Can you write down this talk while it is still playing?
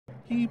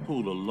He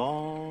pulled a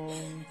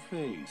long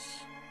face,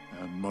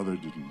 and Mother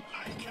didn't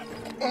like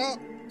it.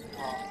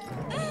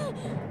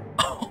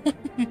 Oh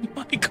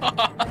my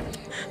god.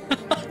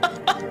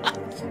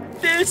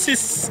 This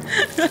is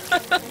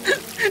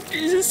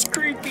this is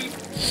creepy.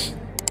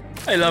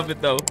 I love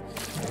it though.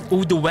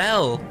 Oh, the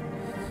well.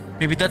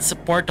 Maybe that's a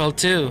portal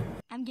too.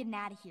 I'm getting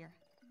out of here.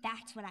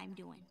 That's what I'm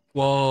doing.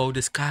 Whoa,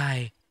 the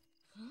sky.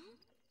 Huh?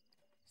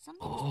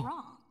 Something's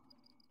wrong.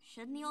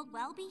 Shouldn't the old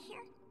well be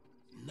here?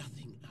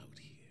 Nothing out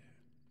here.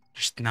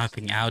 There's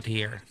nothing out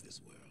here.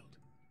 This world.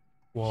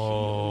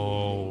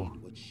 Whoa.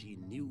 What she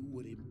knew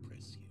would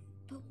impress you.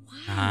 But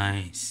why?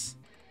 Nice.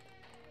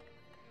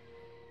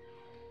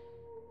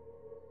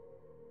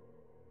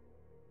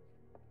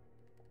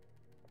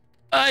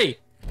 Hey!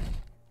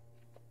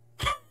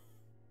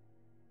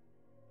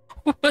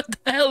 What the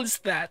hell is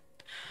that?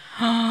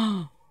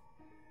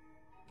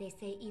 They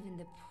say even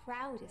the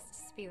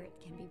proudest spirit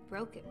can be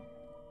broken.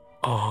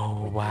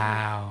 Oh,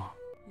 wow.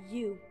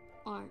 You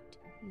aren't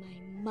my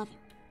mother.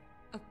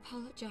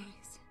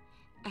 Apologize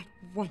at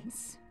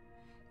once,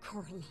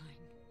 Coraline.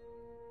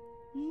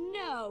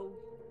 No!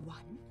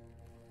 1,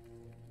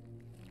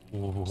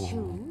 Ooh.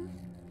 2,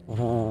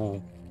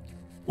 Ooh.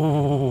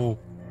 Ooh.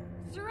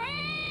 3!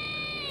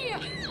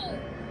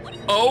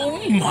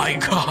 Oh my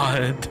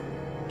god.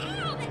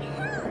 Ow, that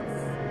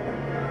hurts!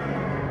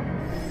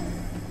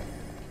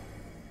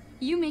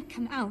 You may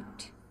come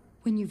out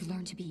when you've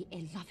learned to be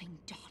a loving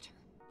daughter.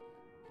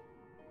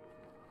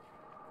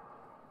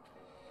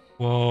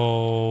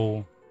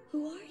 Whoa.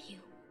 Who are you?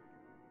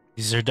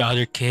 These are the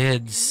other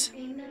kids.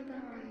 Remember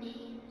our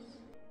names.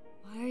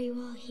 Why are you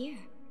all here?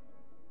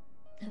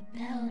 The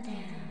Bell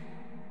Dam.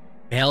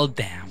 Bell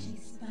Dam. She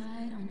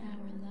spied on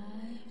our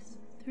lives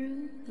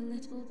through the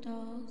little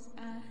doll's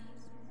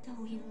eyes. So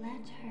we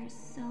let her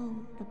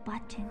sew the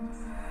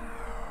buttons.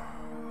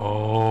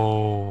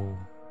 Oh.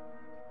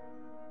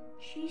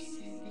 She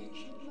said that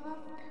she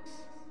loved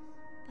us,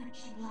 But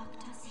she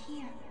locked us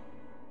here.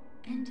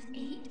 and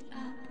ate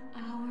up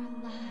our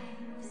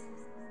lives.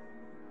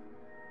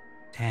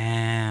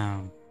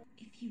 Damn.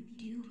 If you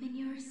do win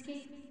your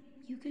escape,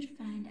 you could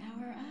find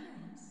our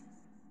eyes.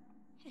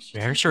 Has she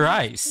Where's taken your us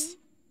eyes? too?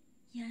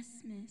 Yes,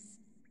 miss,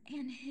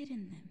 and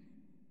hidden them.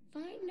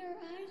 Find our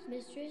eyes,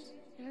 mistress,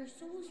 and our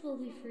souls will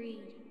be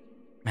freed.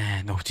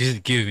 Man, oh, this is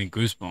giving me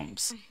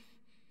goosebumps.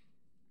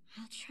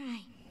 I'll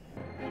try.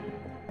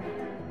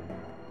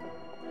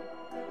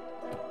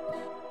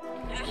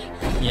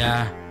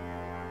 Yeah.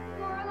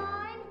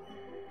 Coraline,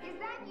 is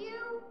that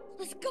you?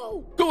 Let's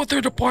go! Go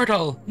through the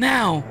portal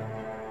now.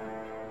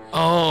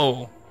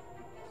 Oh.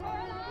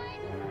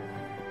 Coraline?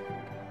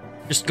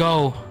 Just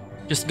go.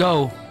 Just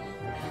go.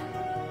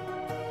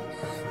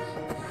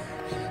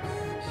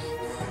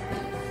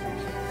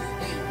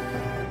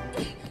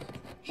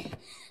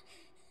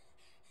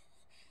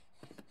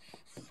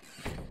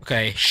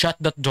 Okay, shut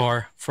that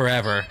door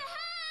forever.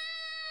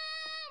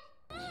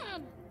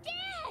 Mom!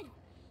 Dad!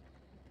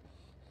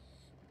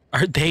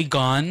 Are they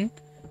gone?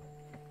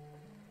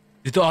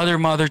 Did the other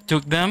mother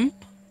took them?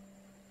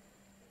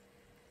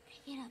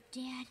 Get up,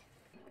 Dad.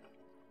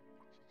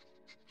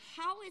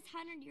 How is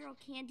 100-year-old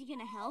Candy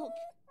gonna help?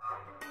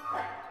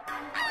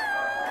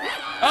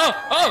 Oh,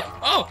 oh,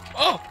 oh,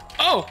 oh,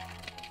 oh!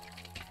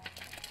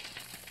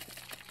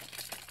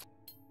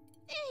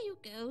 There you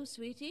go,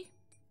 sweetie.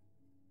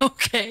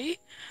 Okay.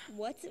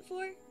 What's it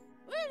for?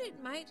 Well,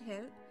 it might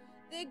help.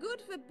 They're good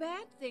for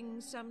bad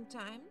things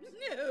sometimes.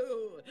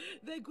 No,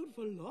 they're good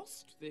for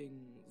lost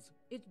things.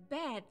 It's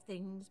bad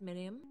things,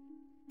 Miriam.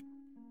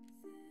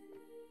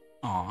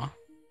 Aw.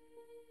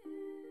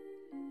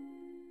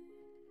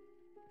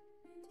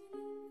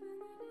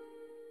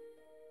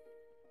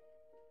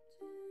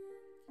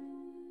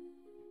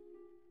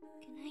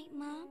 Good night,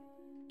 Mom.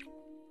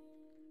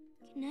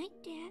 Good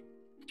night, Dad.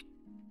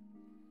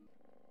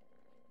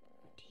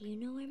 Do you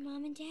know where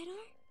Mom and Dad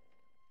are?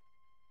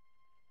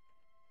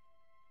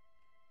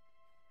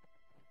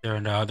 They're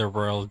in the other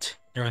world.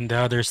 They're on the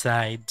other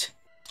side.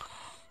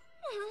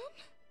 Mom?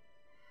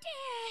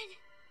 Dad!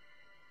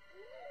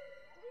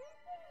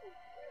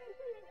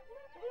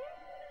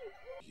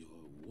 You're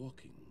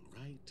walking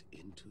right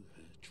into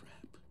her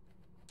trap.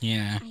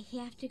 Yeah. I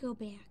have to go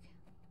back.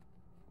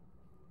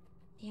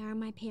 They are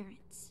my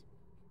parents.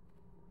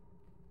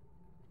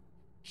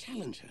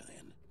 Challenge her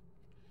then.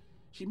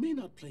 She may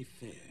not play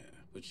fair,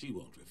 but she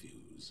won't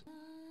refuse.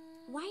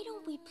 Why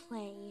don't we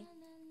play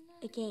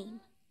a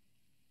game?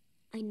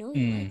 I know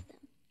you like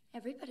them.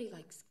 Everybody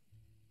likes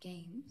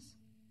games.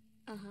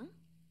 Uh-huh.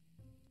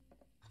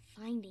 A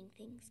finding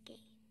things game.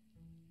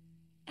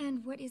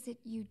 And what is it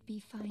you'd be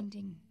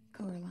finding,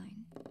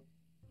 Coraline?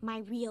 My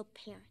real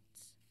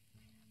parents.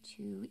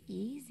 Too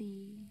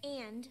easy.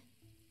 And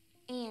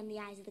the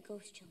eyes of the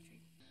ghost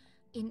children.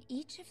 In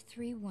each of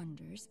 3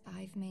 wonders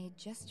I've made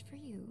just for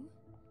you,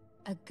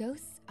 a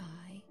ghost's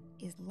eye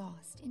is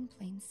lost in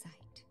plain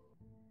sight.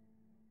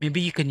 Maybe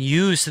you can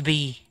use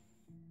the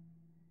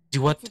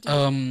what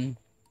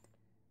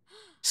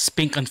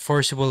Spink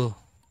Unforceable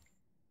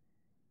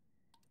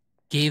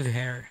gave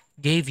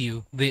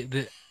you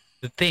the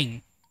the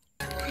thing.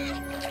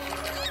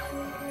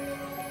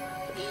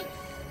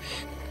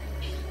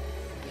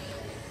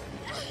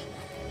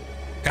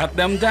 Cut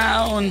them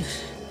down.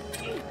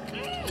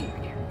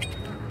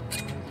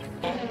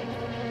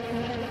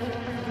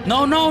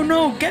 No, no,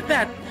 no, get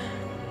that.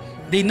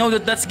 They know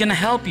that that's gonna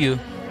help you.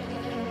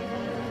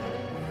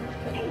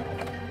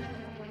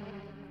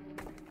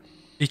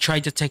 They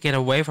tried to take it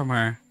away from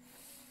her.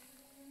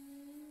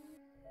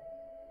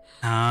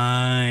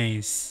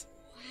 Nice.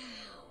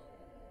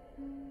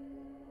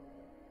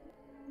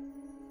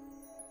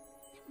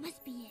 That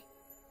must be it.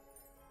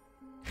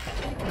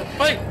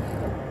 Wait.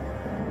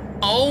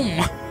 Oh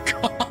my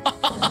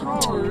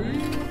god. Sorry.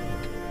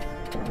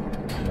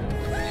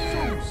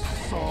 So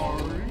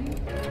sorry.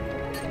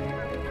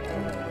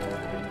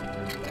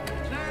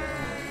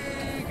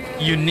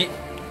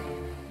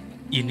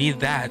 You need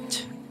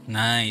that.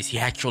 Nice. He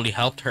actually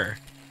helped her.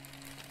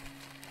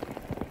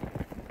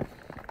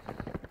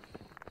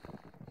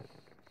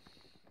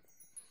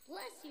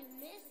 Bless you,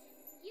 miss.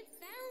 You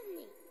found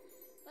me.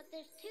 But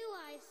there's 2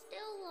 eyes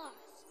still lost.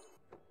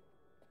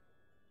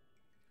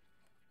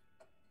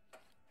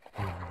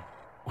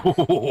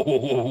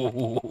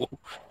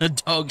 The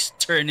dogs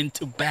turn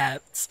into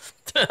bats.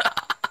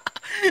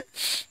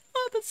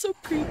 Oh, that's so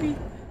creepy.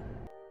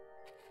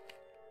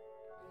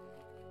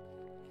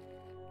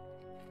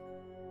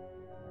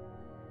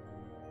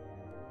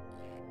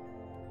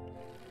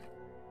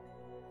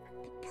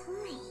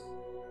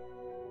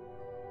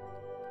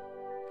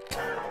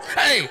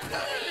 Hey!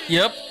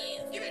 Yep.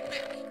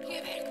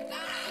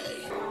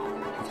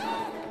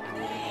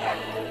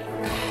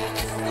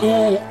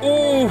 Ooh,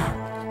 ooh.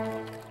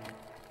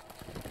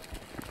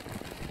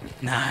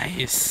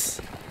 Nice.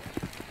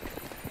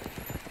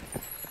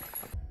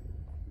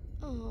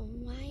 Oh,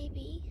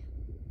 maybe.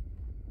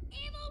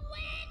 Evil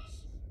witch!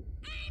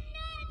 I'm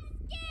not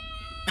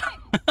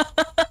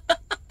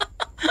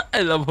scared!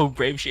 I love how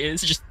brave she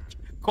is. Just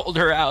called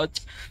her out.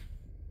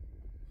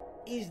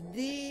 Is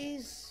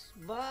this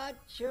what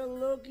you're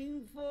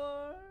looking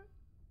for?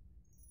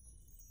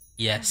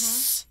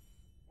 Yes.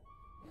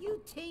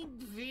 You think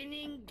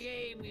winning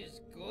game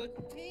is good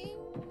thing?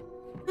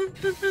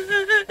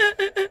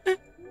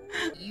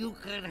 You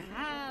can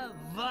have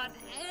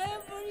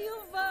whatever you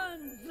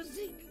want,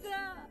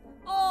 Pusika.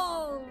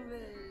 Always.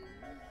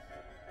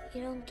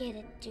 You don't get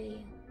it, do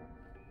you?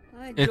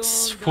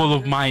 It's full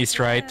of mice,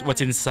 right?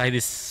 What's inside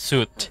this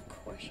suit?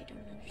 Of course you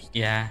don't understand.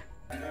 Yeah.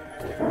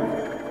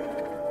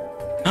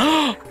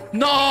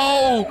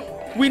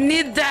 No! We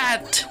need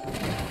that!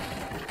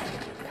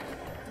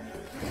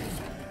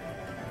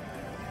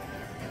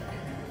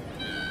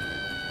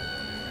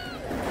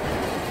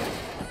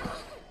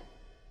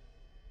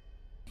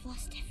 I've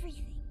lost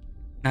everything.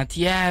 Not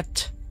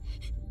yet.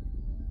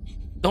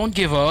 Don't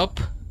give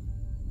up.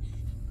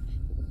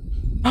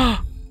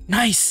 Oh,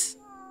 nice.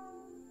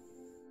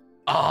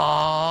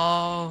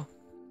 Oh.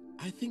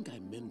 I think I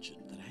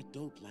mentioned that I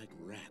don't like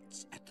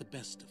rats at the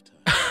best of times.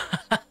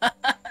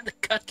 The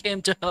cat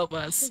came to help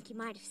I us. think you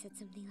might have said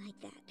something like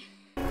that.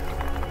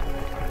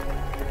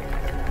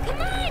 Come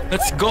on!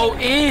 Let's go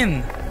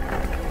in.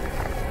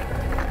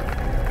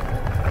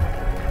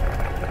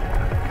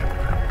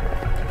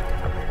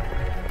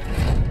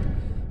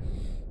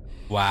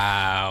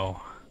 Wow.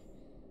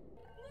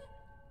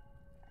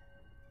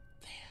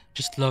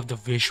 Just love the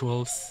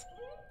visuals.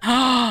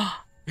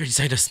 Ah, you're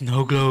inside the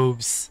snow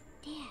globes.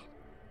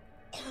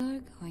 You're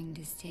going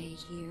to stay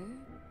here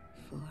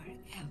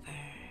forever.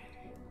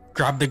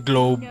 Grab the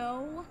globe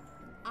No.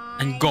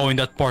 and go in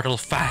that portal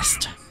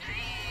fast.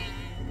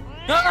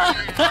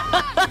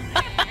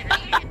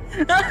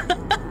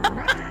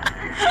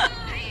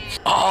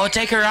 Oh,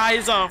 take her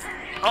eyes off.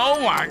 Oh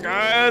my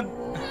god.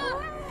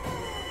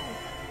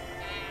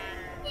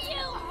 You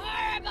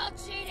horrible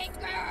cheating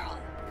girl!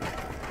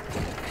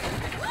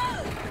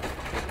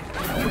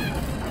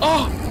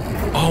 Oh,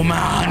 oh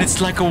man,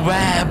 it's like a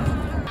web.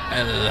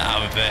 I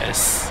love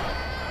this.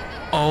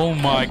 Oh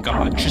my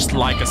god, just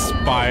like a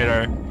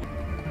spider.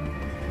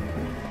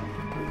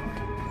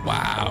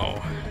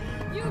 Wow.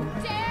 You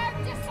dare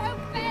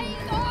disobey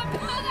your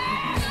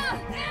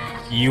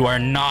mother! You are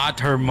not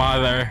her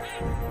mother.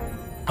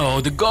 Oh,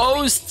 the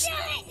ghosts.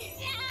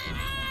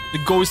 The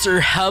ghosts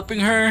are helping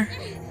her.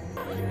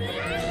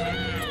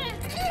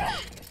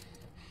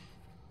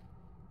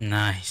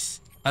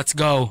 Nice. Let's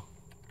go.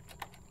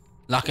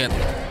 Lock it.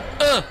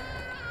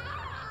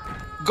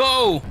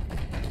 Go.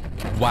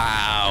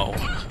 Wow.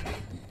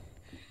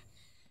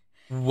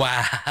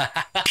 Wow.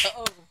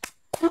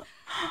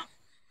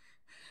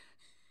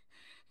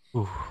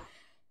 Ooh.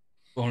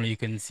 If only you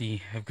can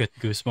see. I've got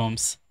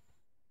goosebumps.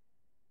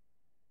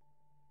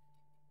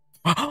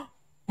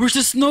 Where's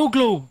the snow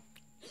globe?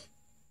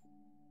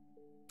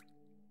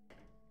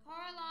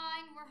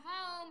 Coraline, we're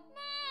home.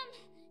 Mom!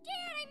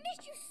 Dad, I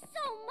missed you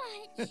so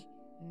much!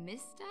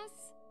 Missed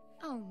us?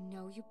 Oh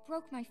no, you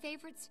broke my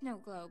favorite snow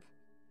globe.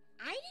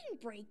 I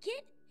didn't break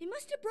it. It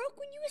must have broke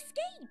when you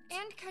escaped.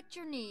 And cut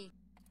your knee.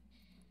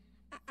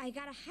 I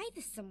gotta hide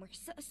this somewhere.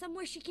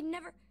 Somewhere she can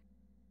never...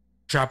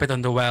 Drop it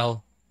on the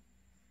well.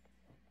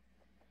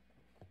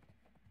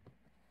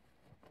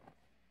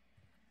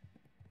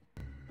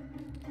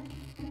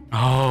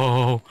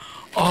 Oh.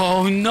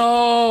 Oh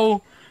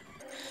no!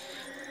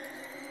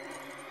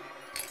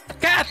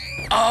 Cat!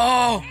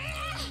 Oh!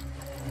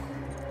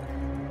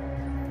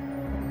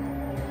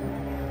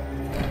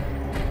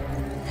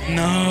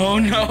 No,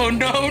 no,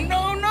 no,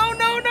 no, no,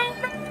 no, no,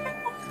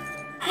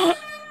 no.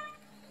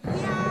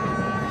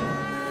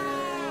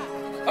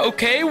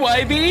 Okay,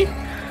 YB.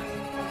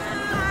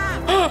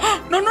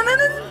 No, no, no, no,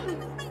 no.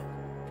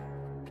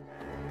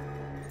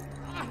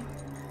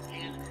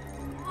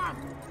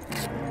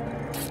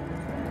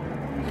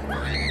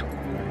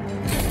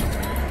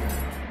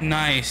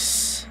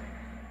 Nice.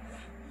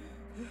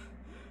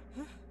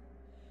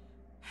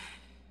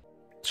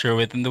 Sure,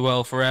 within the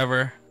well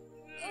forever.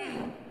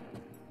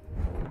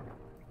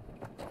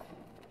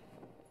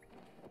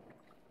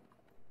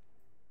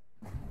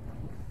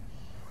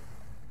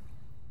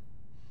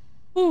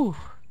 Ooh.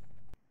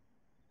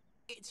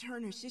 It's her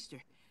and her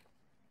sister.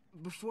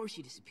 Before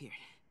she disappeared.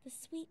 The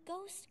sweet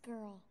ghost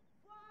girl.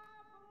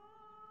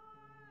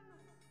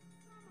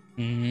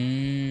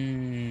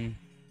 Mm.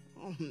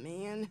 Oh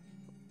man,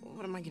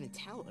 what am I gonna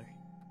tell her?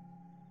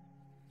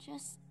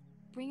 Just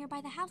bring her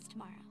by the house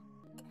tomorrow.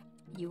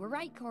 You were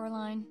right,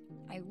 Coraline.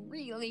 I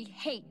really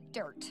hate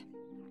dirt.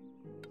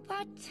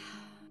 But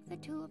the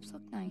tulips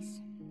look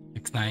nice.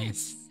 Looks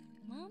nice.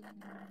 Mom?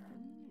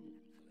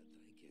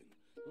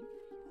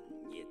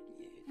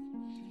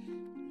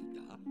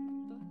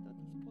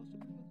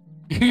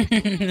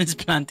 It's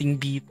planting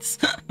beets.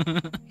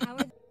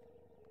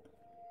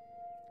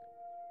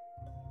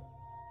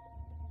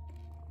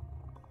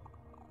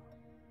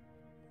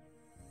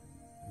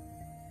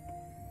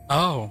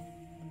 Oh.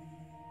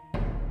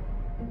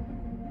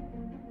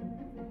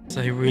 So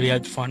I really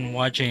had fun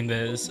watching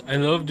this. I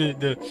love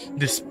the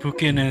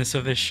spookiness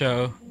of the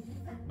show,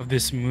 of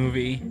this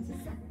movie.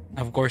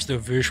 Of course, the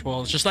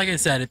visuals. Just like I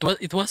said,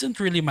 it wasn't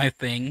really my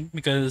thing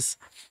because,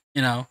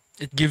 you know,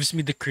 it gives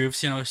me the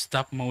creeps, you know,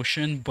 stop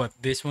motion. But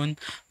this one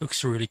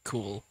looks really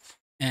cool,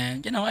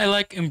 and you know, I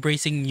like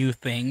embracing new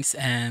things.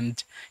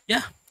 And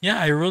yeah,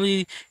 I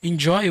really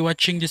enjoy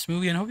watching this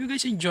movie, and I hope you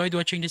guys enjoyed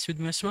watching this with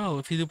me as well.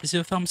 If you do, please hit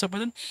the thumbs up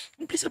button,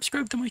 and please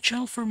subscribe to my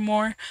channel for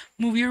more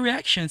movie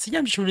reactions. And yeah,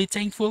 I'm just really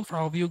thankful for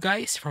all of you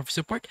guys for your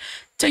support.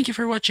 Thank you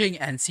for watching,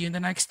 and see you in the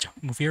next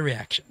movie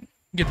reaction.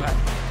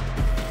 Goodbye.